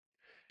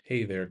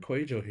Hey there,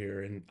 Quajo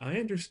here, and I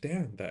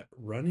understand that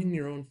running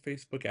your own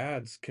Facebook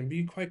ads can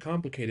be quite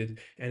complicated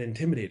and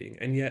intimidating,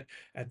 and yet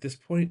at this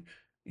point,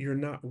 you're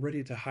not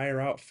ready to hire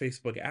out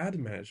Facebook ad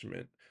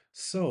management.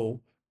 So,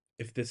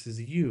 if this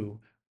is you,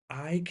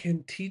 I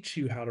can teach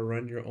you how to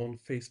run your own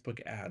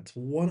Facebook ads,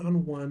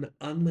 one-on-one,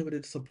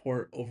 unlimited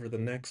support over the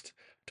next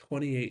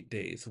 28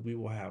 days. We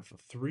will have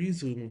 3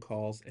 Zoom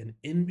calls, and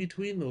in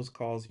between those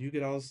calls, you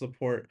get all the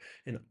support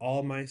and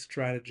all my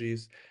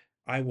strategies.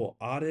 I will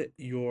audit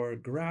your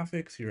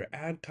graphics, your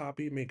ad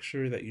copy, make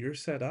sure that you're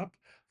set up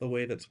the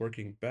way that's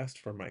working best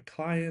for my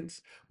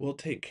clients. We'll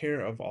take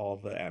care of all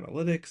the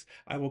analytics.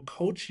 I will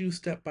coach you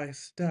step by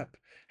step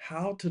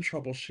how to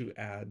troubleshoot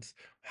ads,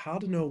 how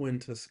to know when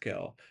to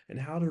scale, and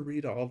how to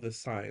read all the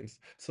signs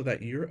so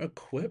that you're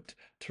equipped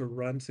to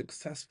run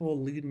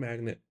successful lead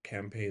magnet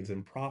campaigns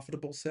and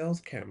profitable sales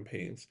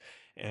campaigns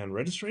and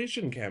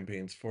registration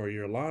campaigns for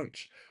your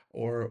launch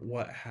or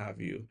what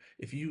have you.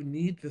 If you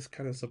need this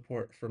kind of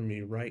support from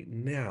me right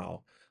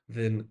now,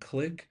 then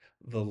click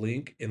the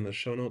link in the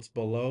show notes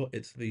below.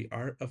 It's the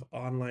Art of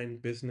Online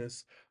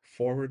Business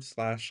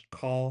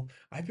 /call.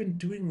 I've been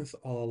doing this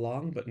all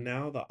along, but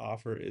now the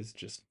offer is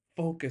just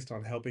focused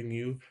on helping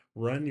you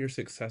run your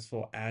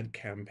successful ad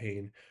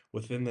campaign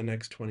within the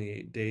next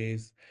 28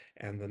 days,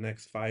 and the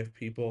next 5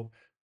 people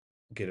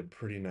get a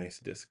pretty nice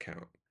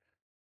discount.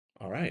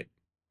 All right,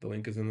 the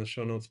link is in the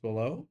show notes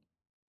below.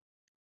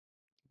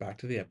 Back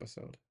to the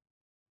episode.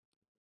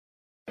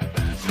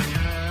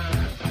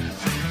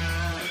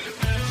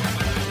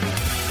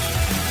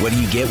 What do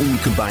you get when you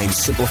combine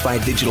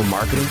simplified digital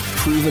marketing,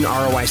 proven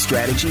ROI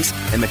strategies,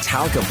 and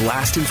Metallica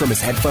blasting from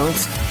his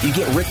headphones? You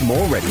get Rick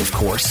Mulready, of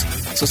course.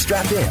 So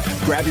strap in,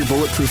 grab your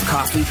bulletproof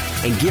coffee,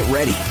 and get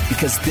ready,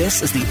 because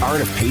this is the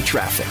art of paid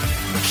traffic.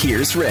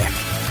 Here's Rick.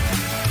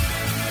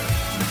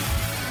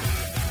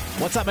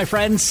 What's up, my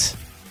friends?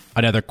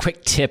 Another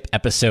quick tip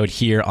episode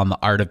here on the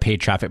Art of Paid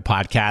Traffic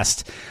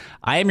podcast.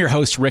 I am your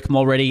host, Rick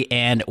Mulready,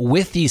 and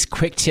with these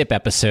quick tip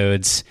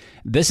episodes,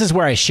 this is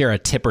where I share a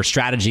tip or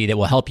strategy that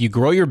will help you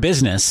grow your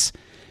business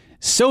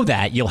so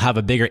that you'll have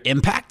a bigger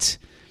impact,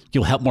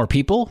 you'll help more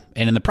people,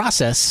 and in the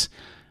process,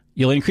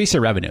 you'll increase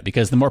your revenue,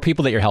 because the more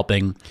people that you're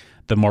helping,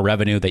 the more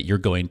revenue that you're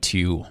going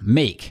to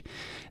make.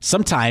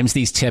 Sometimes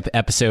these tip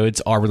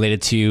episodes are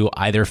related to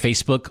either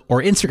Facebook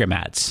or Instagram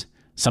ads.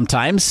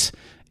 Sometimes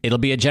it'll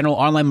be a general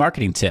online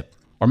marketing tip,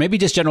 or maybe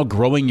just general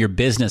growing your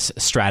business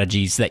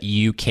strategies that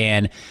you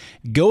can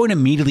go and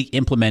immediately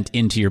implement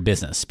into your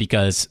business,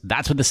 because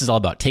that's what this is all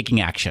about, taking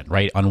action,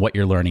 right, on what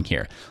you're learning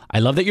here. I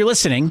love that you're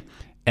listening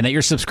and that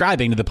you're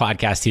subscribing to the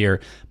podcast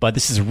here, but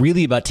this is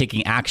really about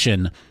taking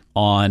action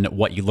on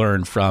what you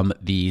learn from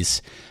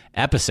these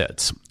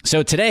episodes.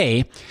 So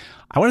today,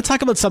 I want to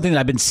talk about something that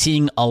I've been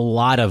seeing a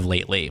lot of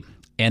lately,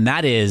 and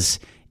that is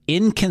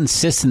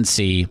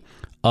inconsistency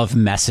of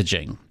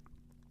messaging.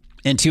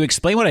 And to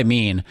explain what I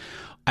mean,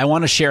 I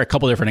want to share a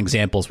couple different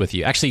examples with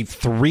you. Actually,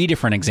 3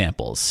 different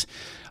examples.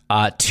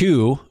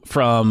 2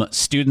 from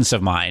students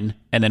of mine,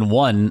 and then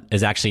 1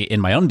 is actually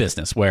in my own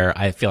business where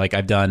I feel like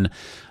I've done,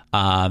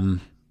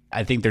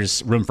 I think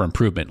there's room for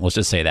improvement. Let's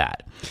just say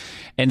that.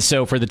 And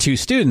so for the 2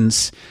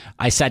 students,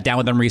 I sat down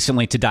with them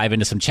recently to dive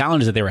into some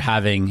challenges that they were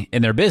having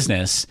in their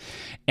business.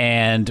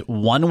 And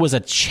one was a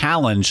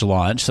challenge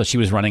launch. So she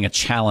was running a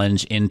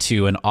challenge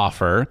into an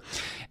offer.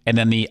 And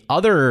then the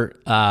other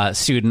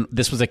student,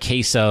 this was a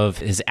case of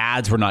his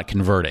ads were not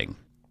converting.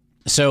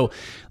 So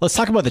let's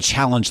talk about the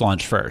challenge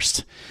launch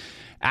first.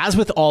 As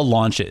with all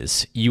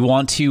launches, you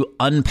want to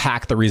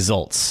unpack the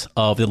results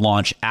of the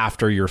launch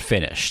after you're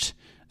finished.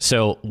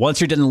 So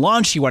once you're done the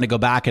launch, you want to go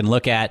back and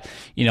look at,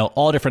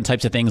 all different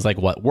types of things like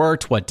what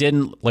worked, what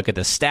didn't, look at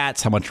the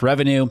stats, how much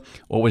revenue,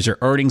 what was your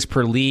earnings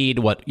per lead,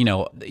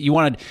 you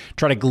want to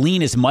try to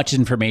glean as much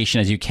information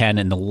as you can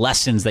in the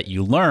lessons that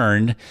you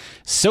learned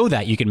so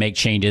that you can make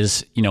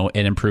changes, and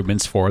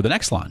improvements for the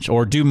next launch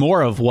or do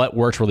more of what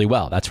worked really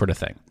well, that sort of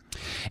thing.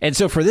 And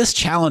so for this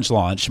challenge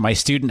launch, my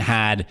student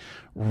had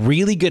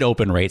really good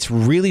open rates,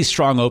 really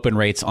strong open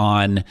rates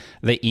on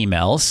the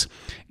emails,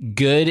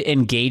 good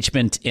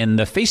engagement in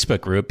the Facebook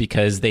group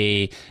because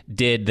they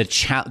did the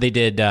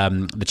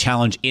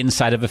challenge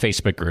inside of a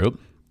Facebook group.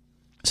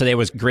 So there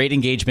was great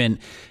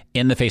engagement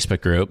in the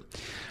Facebook group,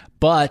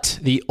 but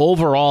the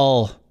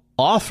overall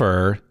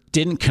offer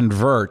didn't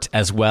convert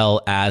as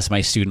well as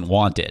my student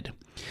wanted.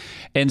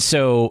 And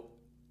so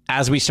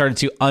as we started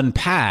to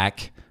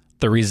unpack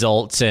the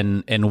results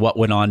and what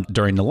went on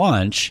during the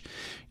launch,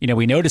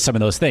 we noticed some of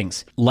those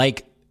things,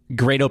 like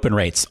great open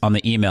rates on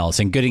the emails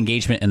and good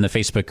engagement in the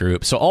Facebook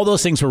group. So all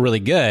those things were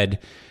really good.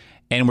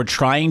 And we're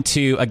trying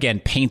to,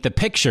 again, paint the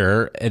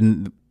picture.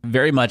 And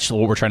very much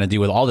what we're trying to do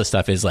with all this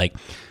stuff is like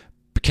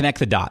connect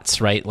the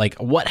dots, right? Like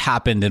what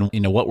happened and,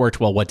 what worked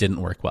well, what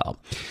didn't work well.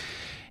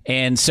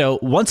 And so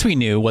once we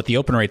knew what the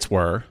open rates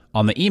were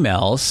on the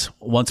emails,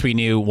 once we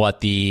knew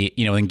what the,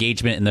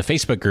 engagement in the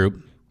Facebook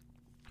group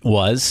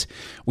was,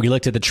 we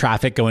looked at the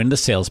traffic going to the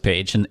sales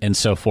page and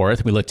so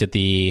forth. We looked at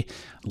the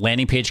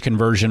landing page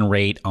conversion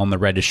rate on the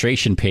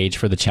registration page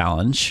for the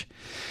challenge.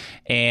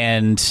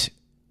 And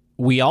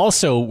we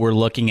also were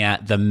looking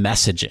at the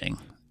messaging.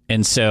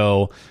 And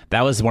so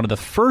that was one of the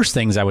first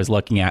things I was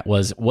looking at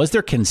was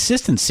there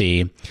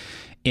consistency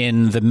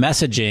in the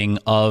messaging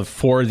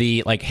for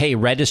the, like, hey,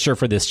 register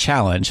for this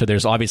challenge. So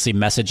there's obviously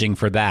messaging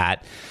for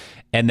that.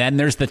 And then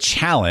there's the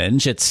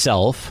challenge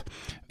itself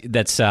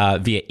that's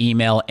via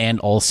email and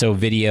also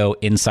video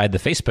inside the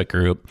Facebook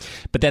group.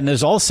 But then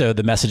there's also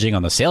the messaging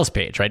on the sales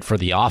page, right, for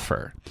the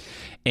offer.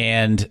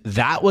 And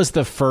that was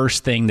the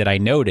first thing that I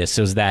noticed,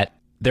 was that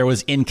there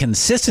was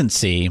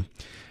inconsistency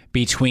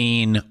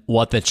between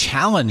what the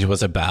challenge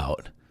was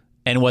about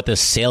and what the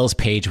sales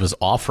page was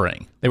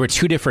offering. They were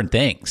two different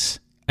things.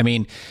 I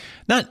mean,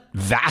 not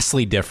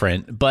vastly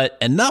different, but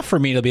enough for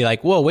me to be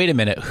like, whoa, wait a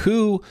minute,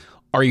 who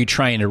are you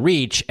trying to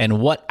reach and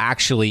what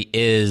actually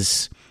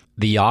is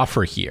the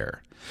offer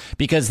here?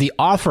 Because the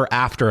offer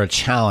after a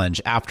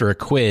challenge, after a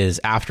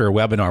quiz, after a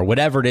webinar,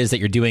 whatever it is that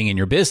you're doing in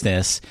your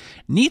business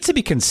needs to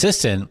be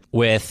consistent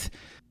with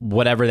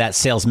whatever that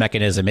sales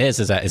mechanism is,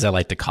 as I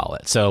like to call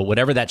it. So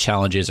whatever that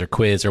challenge is or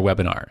quiz or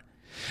webinar,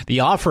 the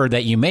offer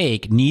that you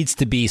make needs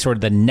to be sort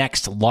of the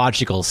next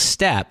logical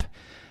step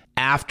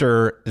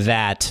after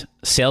that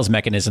sales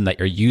mechanism that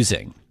you're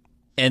using.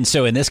 And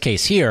so in this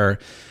case here,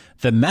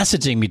 the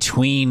messaging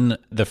between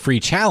the free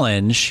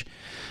challenge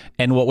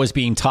and what was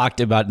being talked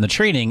about in the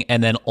training,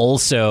 and then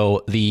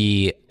also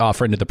the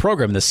offer into the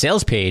program, the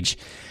sales page,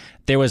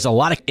 there was a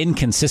lot of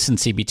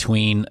inconsistency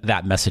between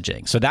that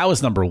messaging. So that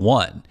was number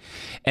one.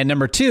 And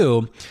number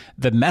two,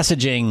 the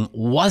messaging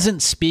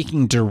wasn't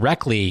speaking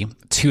directly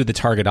to the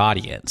target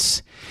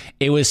audience.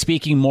 It was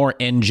speaking more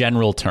in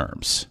general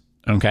terms.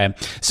 Okay.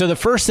 So the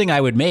first thing I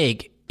would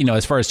make,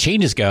 as far as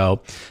changes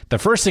go, the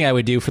first thing I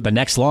would do for the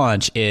next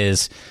launch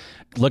is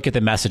look at the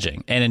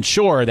messaging and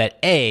ensure that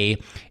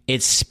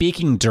it's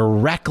speaking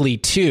directly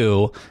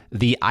to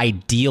the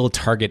ideal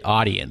target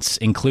audience,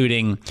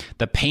 including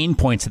the pain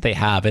points that they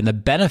have and the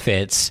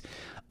benefits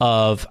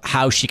of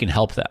how she can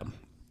help them.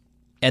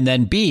 And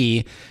then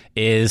B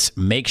is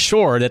make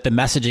sure that the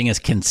messaging is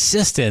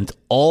consistent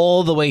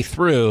all the way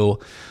through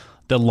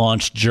the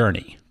launch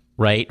journey,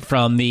 right?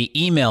 From the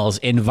emails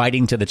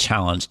inviting to the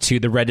challenge, to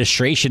the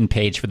registration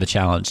page for the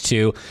challenge,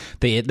 to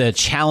the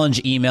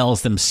challenge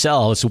emails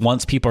themselves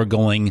once people are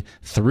going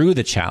through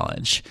the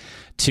challenge,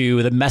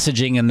 to the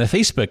messaging in the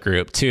Facebook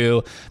group,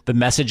 to the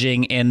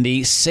messaging in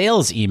the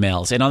sales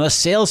emails and on the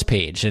sales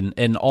page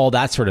and all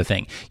that sort of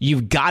thing.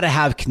 You've got to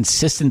have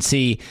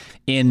consistency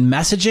in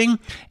messaging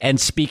and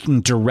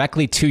speaking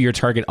directly to your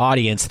target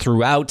audience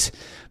throughout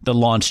the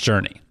launch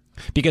journey.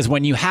 Because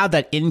when you have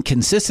that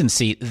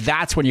inconsistency,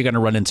 that's when you're going to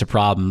run into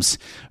problems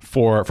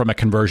from a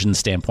conversion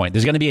standpoint.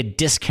 There's going to be a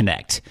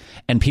disconnect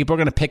and people are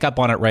going to pick up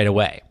on it right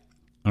away.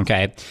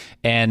 Okay.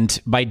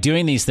 And by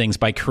doing these things,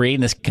 by creating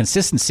this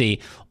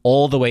consistency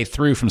all the way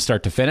through from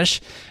start to finish,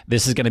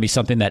 this is going to be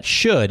something that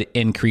should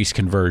increase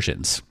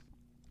conversions.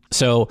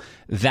 So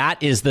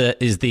that is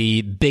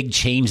the big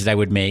change that I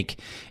would make,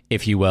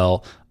 if you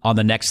will, on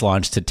the next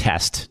launch to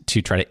test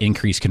to try to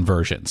increase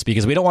conversions,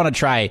 because we don't want to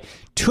try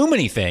too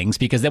many things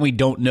because then we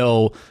don't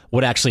know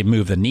what actually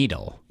move the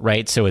needle,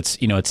 right? So it's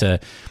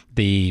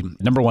the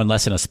number one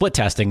lesson of split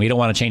testing. We don't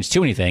want to change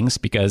too many things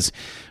because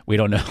we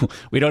don't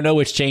know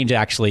which change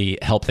actually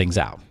help things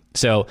out.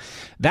 So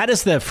that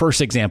is the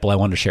first example I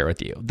wanted to share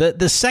with you.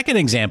 The second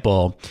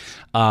example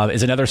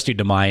is another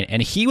student of mine,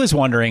 and he was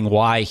wondering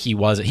why he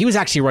was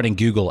actually running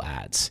Google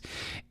ads,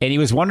 and he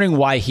was wondering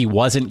why he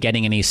wasn't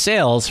getting any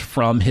sales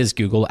from his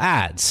Google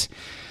ads.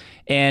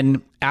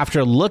 And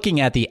after looking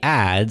at the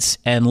ads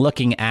and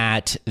looking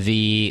at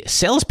the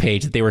sales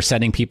page that they were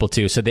sending people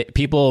to, so that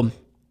people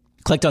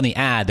clicked on the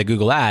ad, the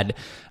Google ad,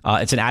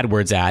 it's an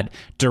AdWords ad,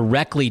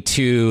 directly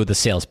to the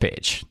sales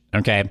page.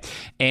 Okay.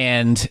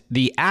 And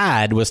the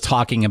ad was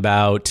talking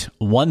about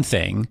one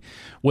thing,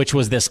 which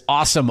was this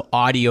awesome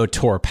audio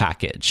tour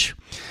package.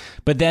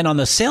 But then on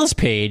the sales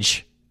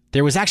page,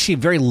 there was actually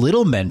very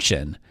little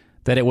mention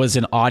that it was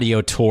an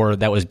audio tour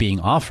that was being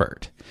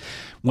offered.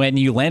 When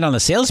you land on the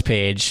sales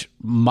page,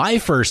 my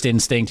first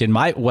instinct and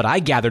what I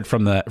gathered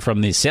from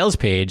the sales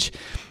page,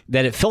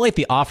 that it felt like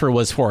the offer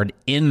was for an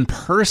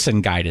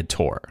in-person guided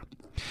tour.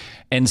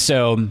 And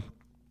so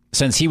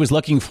since he was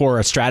looking for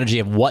a strategy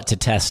of what to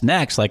test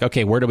next, like,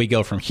 okay, where do we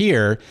go from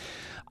here?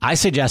 I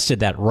suggested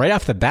that right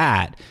off the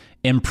bat,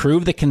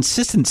 improve the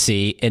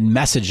consistency in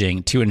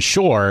messaging to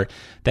ensure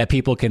that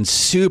people can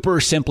super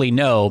simply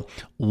know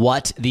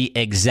what the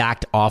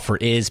exact offer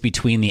is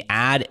between the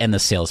ad and the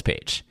sales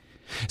page.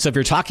 So if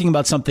you're talking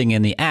about something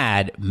in the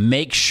ad,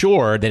 make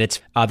sure that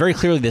it's very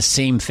clearly the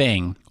same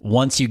thing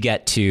once you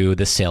get to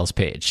the sales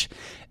page.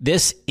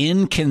 This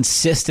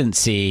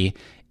inconsistency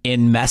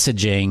in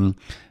messaging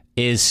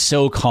is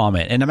so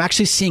common, and I'm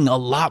actually seeing a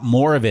lot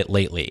more of it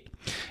lately.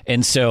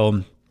 And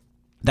so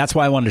that's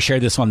why I wanted to share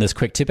this on this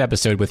quick tip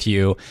episode with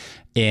you.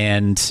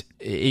 And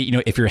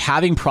if you're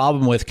having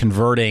problem with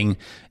converting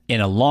in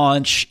a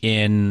launch,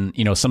 in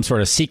some sort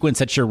of sequence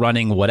that you're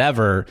running,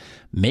 whatever,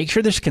 make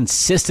sure there's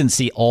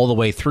consistency all the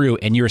way through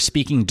and you're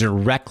speaking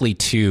directly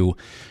to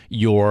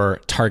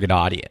your target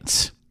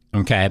audience.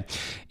 Okay.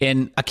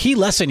 And a key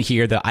lesson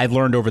here that I've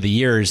learned over the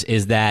years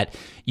is that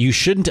you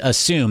shouldn't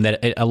assume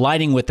that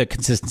aligning with the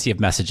consistency of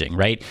messaging,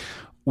 right?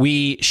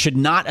 We should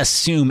not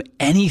assume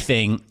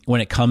anything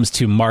when it comes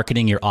to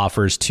marketing your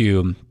offers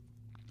to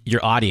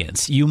your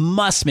audience. You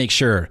must make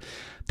sure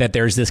that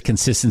there's this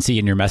consistency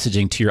in your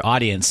messaging to your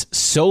audience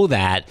so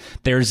that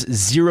there's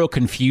zero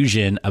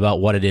confusion about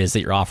what it is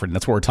that you're offering.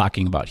 That's what we're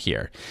talking about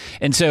here.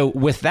 And so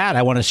with that,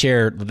 I want to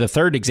share the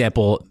third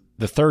example.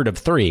 The third of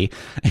three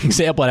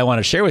example that I want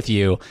to share with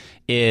you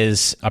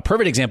is a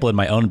perfect example in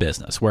my own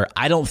business where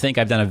I don't think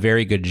I've done a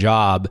very good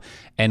job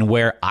and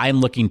where I'm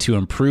looking to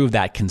improve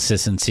that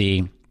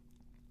consistency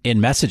in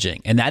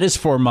messaging. And that is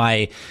for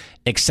my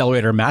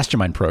Accelerator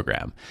Mastermind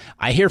program.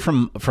 I hear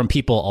from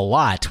people a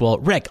lot, well,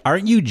 Rick,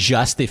 aren't you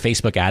just the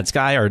Facebook ads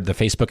guy or the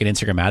Facebook and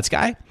Instagram ads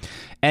guy?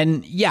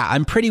 And yeah,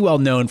 I'm pretty well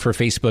known for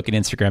Facebook and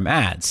Instagram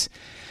ads.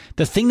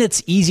 The thing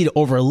that's easy to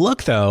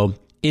overlook though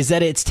is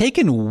that it's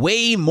taken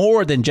way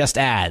more than just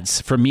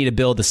ads for me to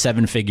build a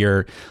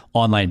 7-figure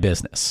online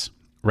business,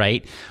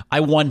 right? I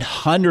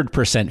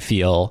 100%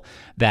 feel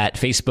that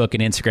Facebook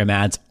and Instagram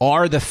ads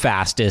are the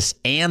fastest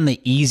and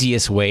the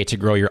easiest way to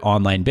grow your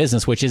online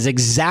business, which is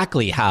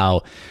exactly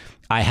how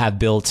I have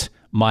built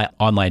my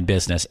online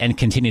business and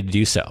continue to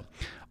do so.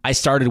 I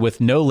started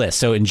with no list.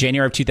 So in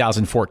January of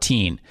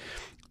 2014,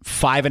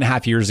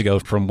 5.5 years ago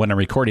from when I'm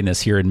recording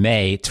this here in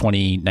May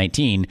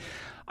 2019,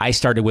 I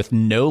started with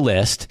no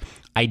list.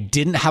 I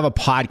didn't have a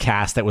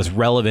podcast that was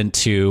relevant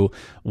to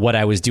what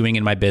I was doing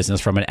in my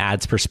business from an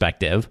ads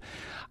perspective.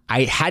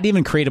 I hadn't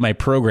even created my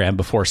program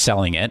before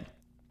selling it.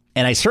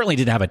 And I certainly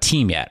didn't have a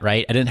team yet,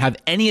 right? I didn't have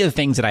any of the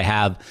things that I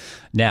have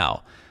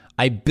now.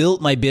 I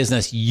built my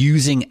business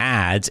using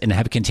ads and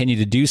have continued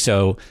to do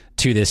so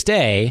to this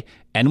day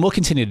and will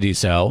continue to do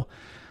so.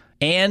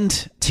 And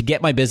to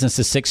get my business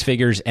to 6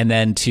 figures and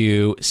then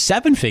to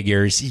 7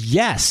 figures,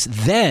 yes,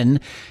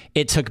 then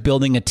it took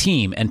building a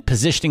team and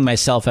positioning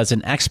myself as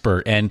an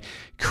expert and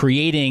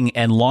creating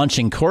and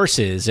launching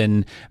courses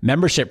and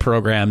membership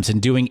programs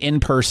and doing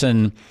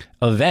in-person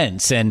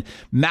events and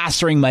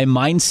mastering my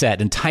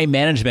mindset and time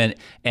management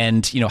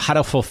and, how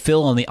to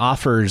fulfill on the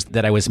offers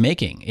that I was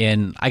making.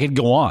 And I could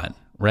go on,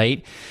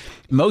 right?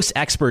 Most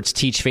experts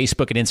teach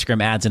Facebook and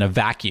Instagram ads in a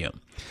vacuum,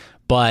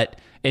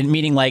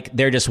 meaning like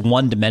they're just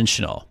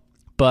one-dimensional.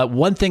 But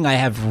one thing I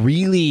have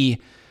really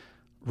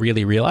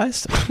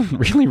realized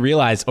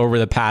over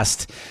the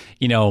past,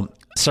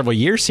 several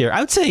years here, I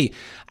would say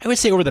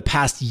over the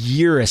past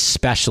year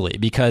especially,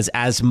 because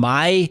as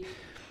my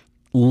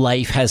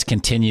life has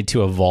continued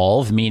to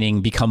evolve,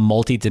 meaning become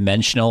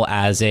multidimensional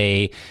as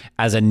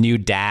a new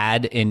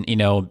dad and,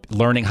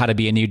 learning how to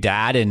be a new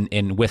dad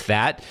and with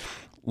that,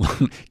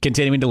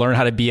 continuing to learn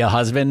how to be a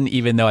husband,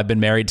 even though I've been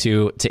married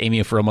to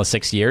Amy for almost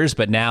 6 years.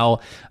 But now,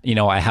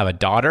 I have a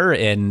daughter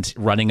and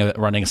running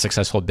a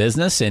successful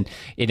business, and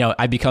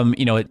I become,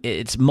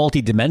 it's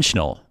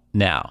multidimensional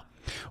now.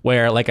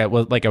 Where like I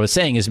was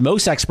saying, is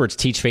most experts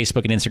teach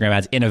Facebook and Instagram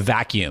ads in a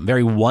vacuum,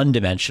 very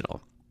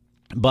one-dimensional.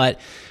 But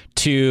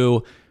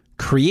to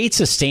create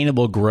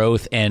sustainable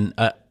growth and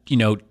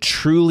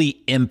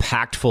truly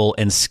impactful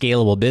and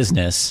scalable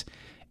business,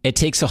 it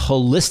takes a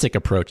holistic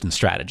approach and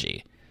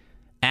strategy.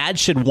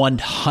 Ads should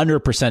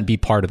 100% be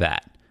part of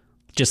that.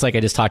 Just like I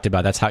just talked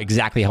about, that's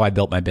exactly how I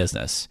built my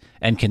business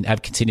and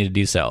have continued to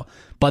do so.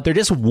 But they're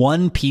just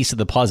one piece of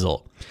the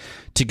puzzle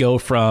to go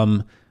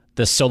from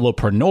the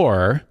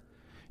solopreneur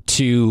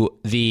to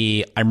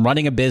I'm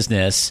running a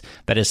business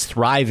that is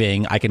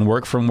thriving. I can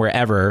work from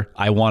wherever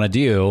I want to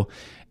do.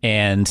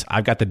 And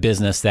I've got the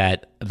business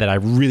that I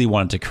really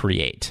wanted to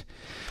create.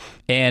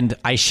 And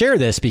I share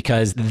this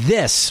because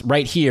this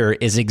right here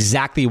is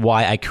exactly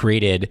why I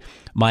created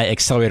my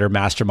Accelerator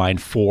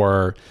Mastermind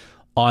for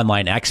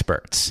online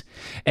experts.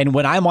 And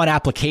when I'm on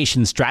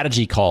application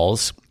strategy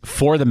calls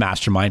for the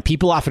mastermind,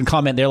 people often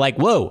comment, they're like,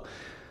 whoa,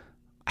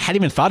 I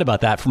hadn't even thought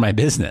about that for my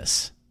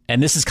business.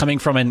 And this is coming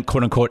from an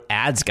quote unquote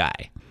ads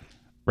guy,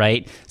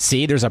 right?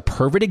 See, there's a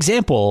perfect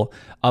example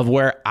of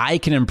where I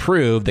can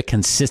improve the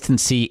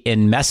consistency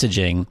in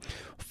messaging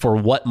for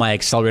what my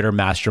Accelerator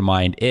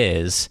Mastermind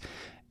is.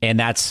 And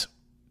that's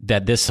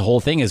that this whole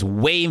thing is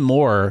way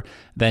more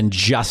than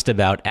just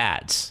about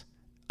ads.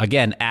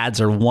 Again, ads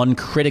are one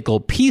critical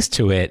piece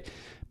to it,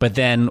 but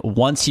then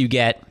once you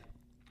get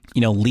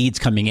leads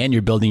coming in,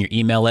 you're building your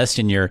email list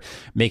and you're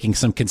making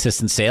some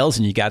consistent sales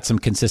and you got some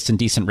consistent,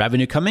 decent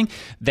revenue coming,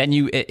 then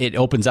it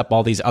opens up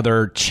all these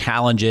other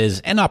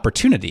challenges and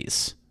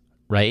opportunities,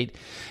 right?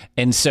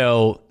 And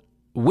so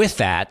with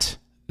that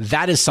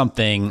is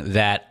something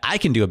that I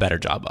can do a better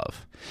job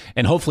of.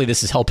 And hopefully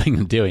this is helping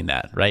in doing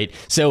that, right?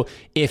 So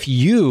if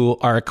you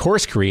are a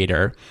course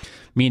creator,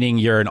 meaning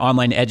you're an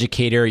online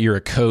educator, you're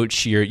a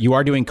coach, you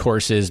are doing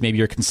courses, maybe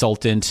you're a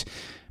consultant,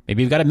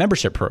 maybe you've got a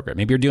membership program,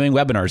 maybe you're doing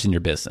webinars in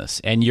your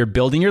business and you're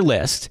building your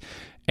list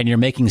and you're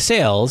making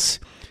sales.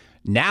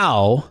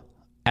 Now,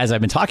 as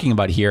I've been talking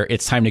about here,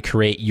 it's time to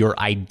create your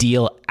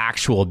ideal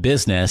actual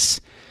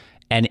business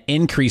and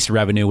increase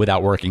revenue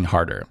without working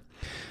harder.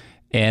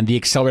 And the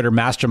Accelerator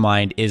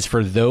Mastermind is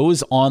for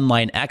those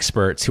online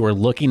experts who are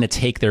looking to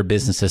take their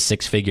business to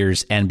six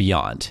figures and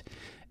beyond.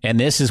 And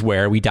this is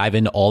where we dive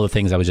into all the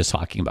things I was just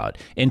talking about,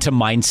 into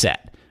mindset,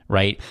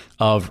 right?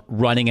 Of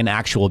running an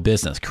actual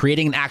business,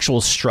 creating an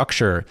actual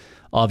structure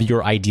of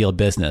your ideal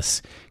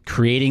business,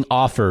 creating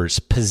offers,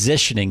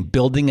 positioning,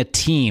 building a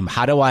team.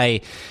 How do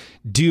I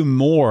do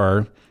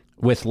more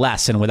with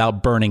less and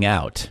without burning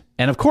out?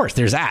 And of course,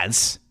 there's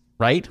ads,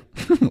 right?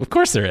 Of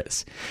course there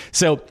is.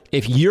 So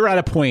if you're at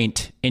a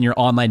point in your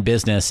online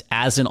business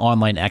as an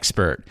online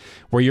expert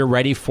where you're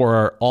ready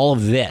for all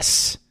of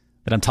this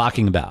that I'm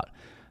talking about,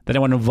 then I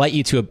want to invite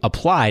you to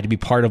apply to be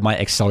part of my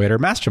Accelerator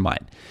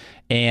Mastermind.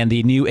 And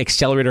the new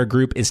Accelerator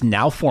group is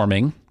now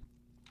forming.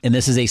 And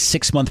this is a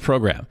 6-month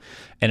program,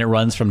 and it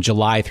runs from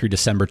July through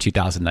December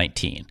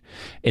 2019.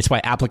 It's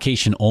by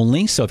application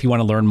only. So if you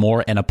want to learn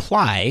more and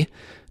apply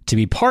to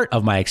be part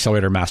of my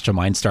Accelerator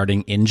Mastermind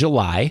starting in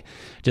July,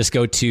 just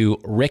go to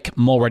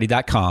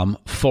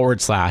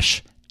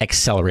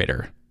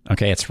rickmulready.com/accelerator.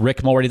 Okay, it's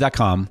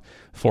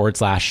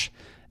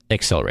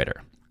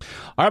rickmulready.com/accelerator.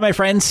 All right, my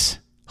friends.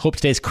 Hope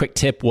today's quick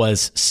tip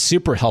was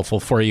super helpful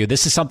for you.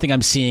 This is something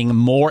I'm seeing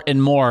more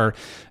and more,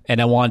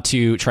 and I want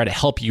to try to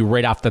help you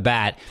right off the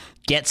bat.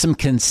 Get some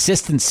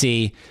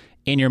consistency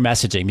in your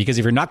messaging, because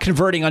if you're not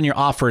converting on your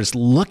offers,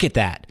 look at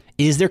that.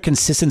 Is there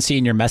consistency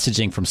in your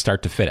messaging from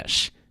start to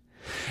finish?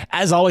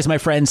 As always, my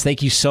friends,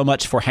 thank you so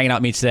much for hanging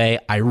out with me today.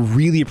 I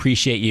really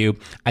appreciate you.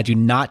 I do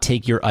not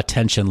take your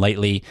attention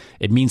lightly.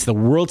 It means the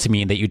world to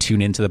me that you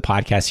tune into the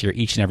podcast here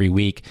each and every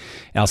week.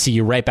 And I'll see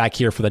you right back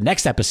here for the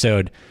next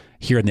episode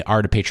here in the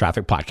Art of Paid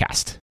Traffic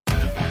podcast.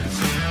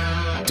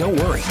 Don't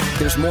worry,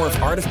 there's more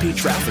of Art of Paid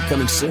Traffic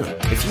coming soon.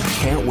 If you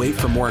can't wait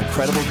for more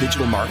incredible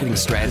digital marketing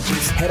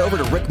strategies, head over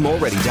to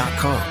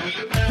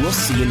rickmulready.com. We'll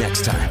see you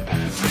next time.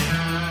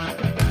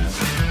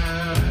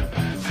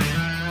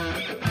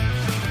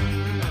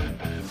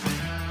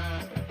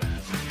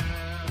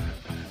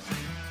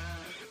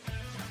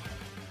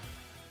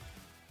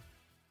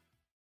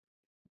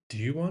 Do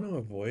you want to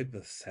avoid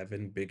the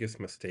 7 biggest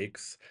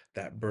mistakes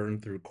that burn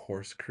through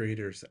course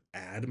creators'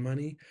 ad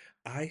money?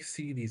 I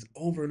see these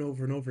over and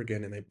over and over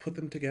again, and I put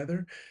them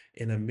together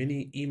in a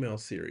mini email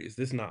series.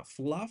 This is not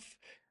fluff.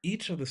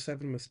 Each of the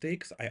 7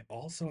 mistakes, I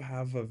also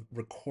have a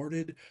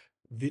recorded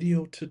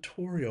video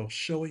tutorial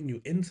showing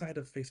you inside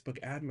of Facebook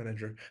Ad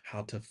Manager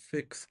how to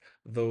fix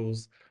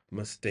those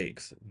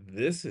mistakes.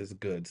 This is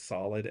good,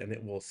 solid, and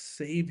it will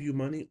save you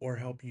money or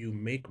help you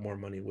make more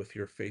money with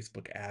your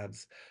Facebook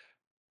ads.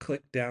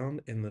 Click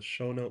down in the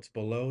show notes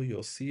below.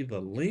 You'll see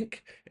the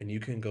link, and you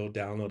can go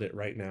download it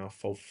right now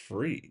for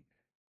free.